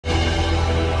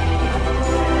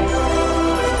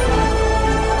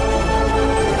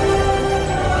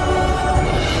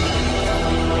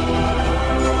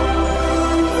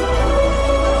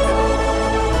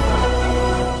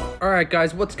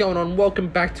guys, what's going on? Welcome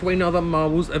back to another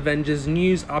Marvel's Avengers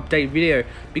news update video,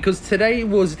 because today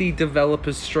was the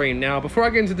developers stream. Now, before I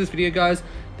get into this video, guys,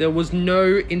 there was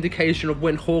no indication of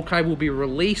when Hawkeye will be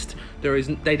released. They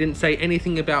didn't say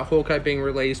anything about Hawkeye being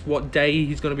released, what day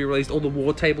he's going to be released, or the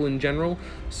war table in general.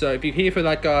 So if you're here for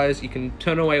that, guys, you can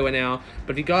turn away right now.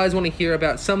 But if you guys want to hear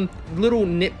about some little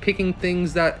nitpicking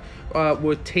things that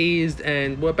were teased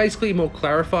and were basically more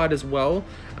clarified as well,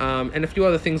 and a few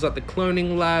other things like the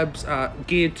cloning labs,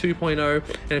 Gear 2.0,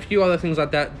 and a few other things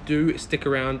like that, do stick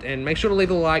around and make sure to leave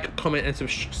a like, comment, and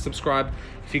subscribe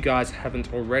if you guys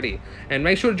haven't already. And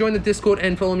make sure to join the Discord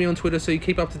and follow me on Twitter so you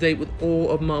keep up to date with all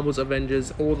of Marvel's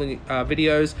Avengers, all the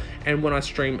videos, and when I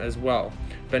stream as well.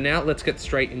 But now let's get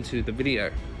straight into the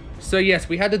video. So yes,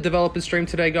 we had the developer stream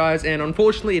today, guys, and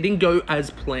unfortunately it didn't go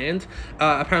as planned.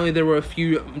 Apparently there were a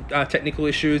few technical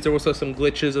issues. There were also some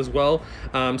glitches as well,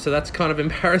 so that's kind of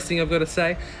embarrassing, I've got to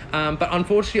say. But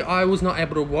unfortunately I was not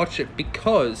able to watch it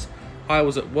because I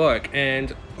was at work,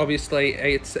 and obviously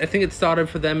I think it started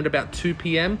for them at about 2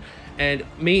 PM, and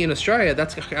me in Australia,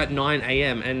 that's at 9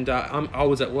 AM, and I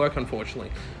was at work,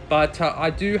 unfortunately. But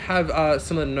I do have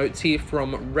some of the notes here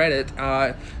from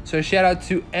Reddit. So shout out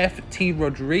to FT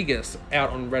Rodriguez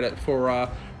out on Reddit for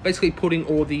basically put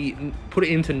it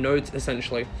into notes,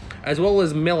 essentially, as well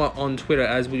as Miller on Twitter,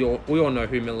 as we all know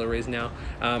who Miller is now.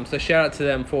 So shout out to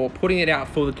them for putting it out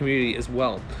for the community as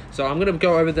well. So I'm going to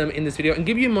go over them in this video and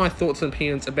give you my thoughts and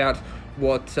opinions about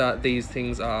what these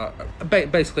things are,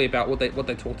 basically about what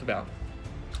they talked about.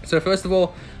 So first of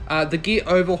all, the gear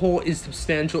overhaul is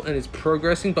substantial and is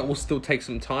progressing, but will still take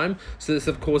some time. So this,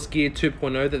 of course, Gear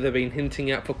 2.0 that they've been hinting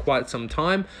at for quite some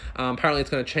time. Apparently it's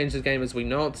going to change the game as we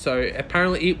know it, so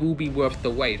apparently it will be worth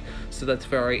the wait. So that's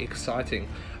very exciting.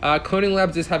 Cloning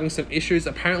Labs is having some issues,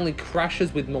 apparently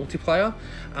crashes with multiplayer.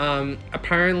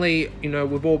 Apparently, you know,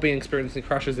 we've all been experiencing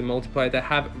crashes in multiplayer. They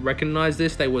have recognized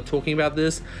this, they were talking about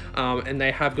this, and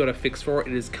they have got a fix for it.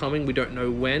 It is coming, we don't know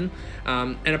when.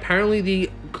 And apparently the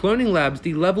Cloning Labs,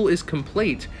 the level is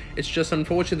complete. It's just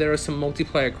unfortunate there is some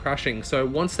multiplayer crashing. So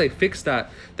once they fix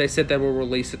that, they said they will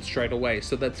release it straight away.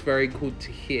 So that's very good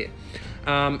to hear.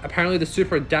 Apparently the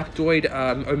Super Adaptoid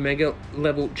Omega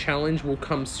level challenge will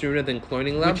come sooner than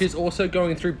Cloning Labs, which is also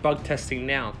going through bug testing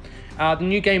now. The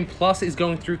New Game Plus is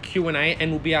going through Q&A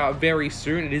and will be out very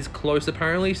soon. It is close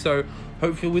apparently, so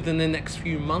hopefully within the next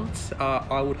few months,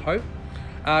 I would hope.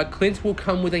 Clint will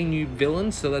come with a new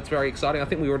villain, so that's very exciting. I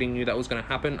think we already knew that was going to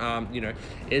happen. You know,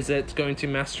 is it going to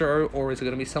Mastro or is it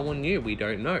going to be someone new? We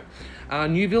don't know.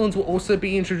 New villains will also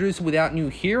be introduced without new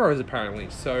heroes, apparently.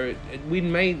 So we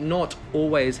may not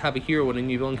always have a hero when a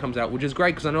new villain comes out, which is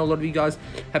great because I know a lot of you guys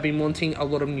have been wanting a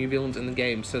lot of new villains in the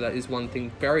game. So that is one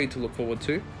thing very to look forward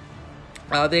to.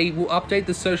 They will update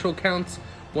the social accounts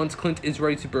once Clint is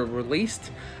ready to be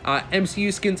released.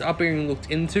 MCU skins are being looked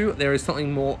into. There is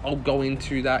something more. I'll go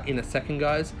into that in a second,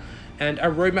 guys. And a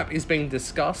roadmap is being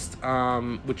discussed,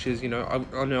 which is, you know,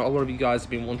 I know a lot of you guys have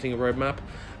been wanting a roadmap.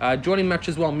 Joining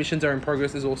matches while missions are in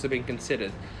progress is also being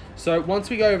considered. So once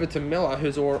we go over to Miller,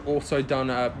 who's also done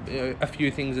a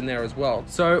few things in there as well.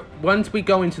 So once we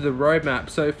go into the roadmap,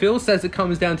 so Phil says it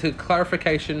comes down to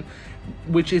clarification,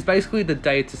 which is basically the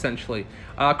dates, essentially.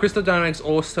 Crystal Dynamics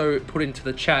also put into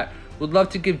the chat, would love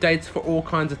to give dates for all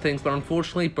kinds of things, but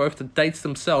unfortunately both the dates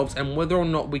themselves and whether or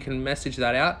not we can message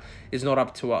that out is not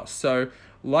up to us. So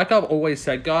like I've always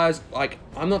said, guys, like,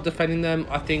 I'm not defending them.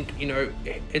 I think, you know,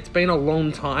 it's been a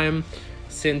long time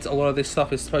since a lot of this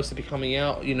stuff is supposed to be coming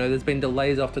out. You know, there's been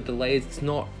delays after delays. It's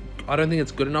not, I don't think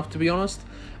it's good enough, to be honest.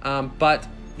 But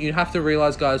you have to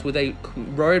realize, guys, with a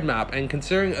roadmap, and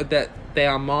considering that they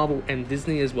are Marvel and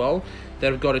Disney as well,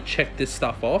 they've got to check this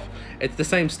stuff off. It's the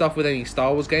same stuff with any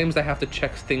Star Wars games. They have to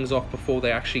check things off before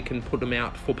they actually can put them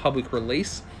out for public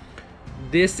release.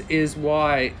 This is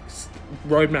why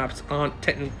roadmaps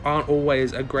aren't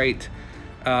always a great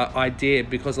idea,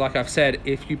 because like I've said,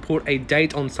 if you put a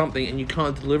date on something and you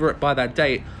can't deliver it by that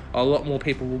date, a lot more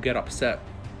people will get upset.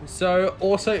 So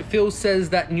also Phil says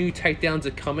that new takedowns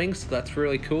are coming, so that's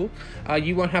really cool.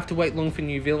 You won't have to wait long for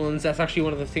new villains. That's actually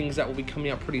one of the things that will be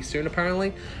coming up pretty soon,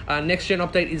 apparently. Next gen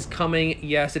update is coming.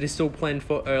 Yes, it is still planned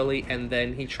for early, and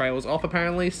then he trails off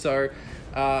apparently, so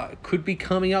could be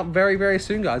coming up very, very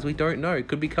soon, guys. We don't know. It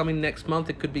could be coming next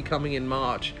month. It could be coming in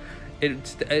March.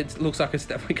 It looks like it's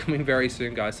definitely coming very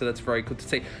soon, guys, so that's very good to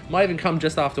see. Might even come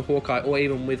just after Hawkeye, or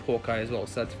even with Hawkeye as well,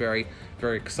 so that's very,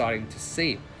 very exciting to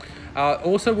see.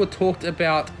 Also, we talked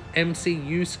about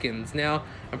MCU skins. Now,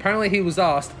 apparently he was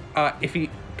asked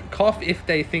if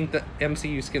they think that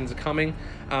MCU skins are coming,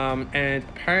 and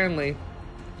apparently,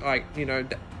 like, you know,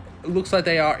 it looks like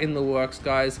they are in the works,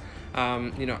 guys.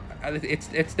 You know, it's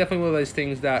definitely one of those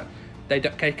things that they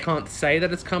can't say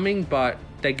that it's coming, but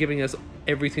they're giving us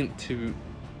everything to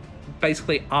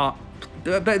basically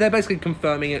they're basically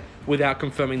confirming it without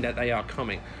confirming that they are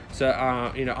coming.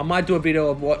 So you know, I might do a video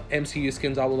of what MCU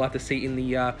skins I would like to see in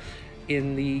the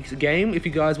game. If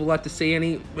you guys would like to see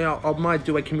any, well, I might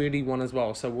do a community one as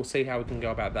well, so we'll see how we can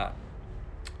go about that.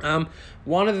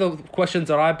 One of the questions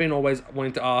that I've been always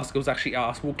wanting to ask was actually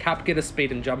asked, will Cap get a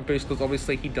speed and jump boost? Because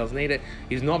obviously he does need it.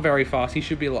 He's not very fast. He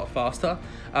should be a lot faster.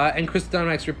 And Chris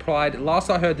Dynamax replied, last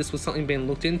I heard this was something being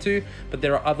looked into, but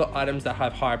there are other items that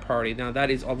have higher priority. Now that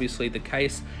is obviously the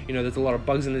case. You know, there's a lot of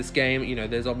bugs in this game. You know,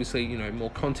 there's obviously, you know, more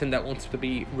content that wants to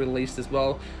be released as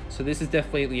well. So this is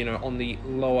definitely, you know, on the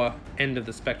lower end of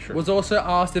the spectrum. Was also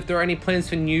asked if there are any plans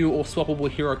for new or swappable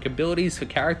heroic abilities for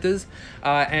characters.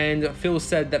 And Phil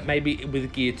said that maybe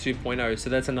with Gear 2.0, so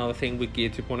that's another thing with Gear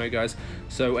 2.0, guys.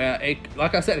 So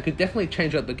like I said, it could definitely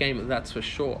change up the game, that's for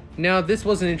sure. Now this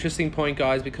was an interesting point,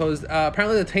 guys, because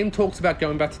apparently the team talks about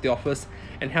going back to the office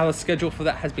and how the schedule for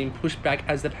that has been pushed back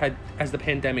as the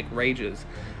pandemic rages.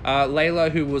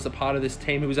 Layla, who was a part of this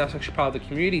team, who was actually part of the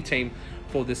community team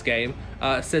for this game,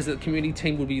 says that the community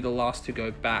team will be the last to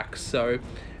go back. So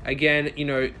again, you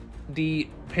know, the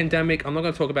pandemic, I'm not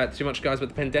going to talk about it too much, guys, but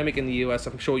the pandemic in the US,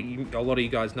 I'm sure a lot of you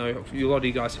guys know, a lot of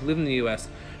you guys who live in the US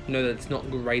know that it's not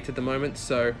great at the moment.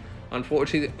 So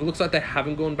unfortunately, it looks like they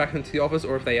haven't gone back into the office,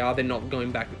 or if they are, they're not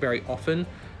going back very often.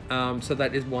 So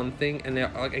that is one thing. And they're,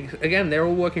 like, again, they're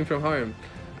all working from home.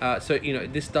 So, you know,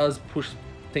 this does push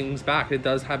things back. It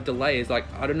does have delays. Like,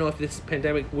 I don't know if this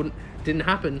pandemic didn't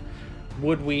happen,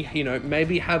 would we, you know,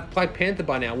 maybe have Black Panther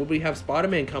by now? Would we have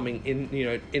Spider-Man coming in, you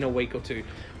know, in a week or two?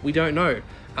 We don't know.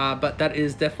 But that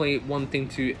is definitely one thing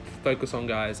to focus on,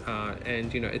 guys.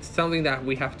 And, you know, it's something that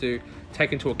we have to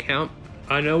take into account.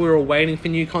 I know we're all waiting for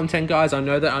new content, guys. I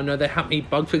know that how many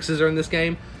bug fixes are in this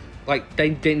game. Like, they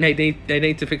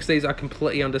need to fix these. I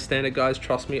completely understand it, guys.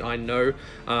 Trust me, I know.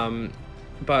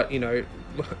 But, you know,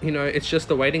 it's just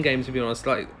the waiting game, to be honest.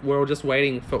 Like, we're all just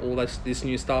waiting for all this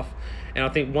new stuff. And I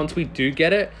think once we do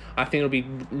get it, I think it'll be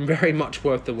very much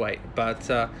worth the wait. But,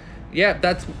 yeah,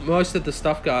 that's most of the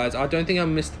stuff, guys. I don't think I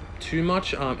missed too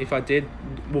much. If I did,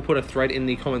 we'll put a thread in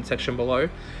the comment section below.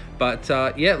 But,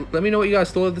 yeah, let me know what you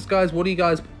guys thought of this, guys. What are you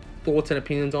guys' thoughts and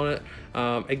opinions on it?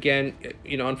 Again,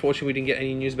 you know, unfortunately we didn't get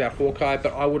any news about Hawkeye,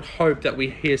 but I would hope that we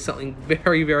hear something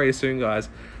very, very soon, guys.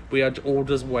 We are all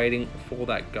just waiting for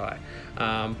that guy.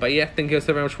 But yeah, thank you guys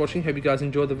so very much for watching. Hope you guys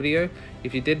enjoyed the video.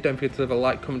 If you did, don't forget to leave a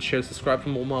like, comment, share, subscribe for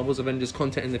more Marvel's Avengers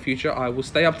content in the future. I will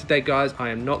stay up to date, guys. I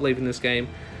am not leaving this game.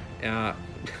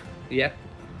 Yeah,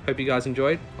 hope you guys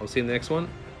enjoyed. I'll see you in the next one.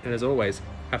 And as always,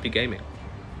 happy gaming.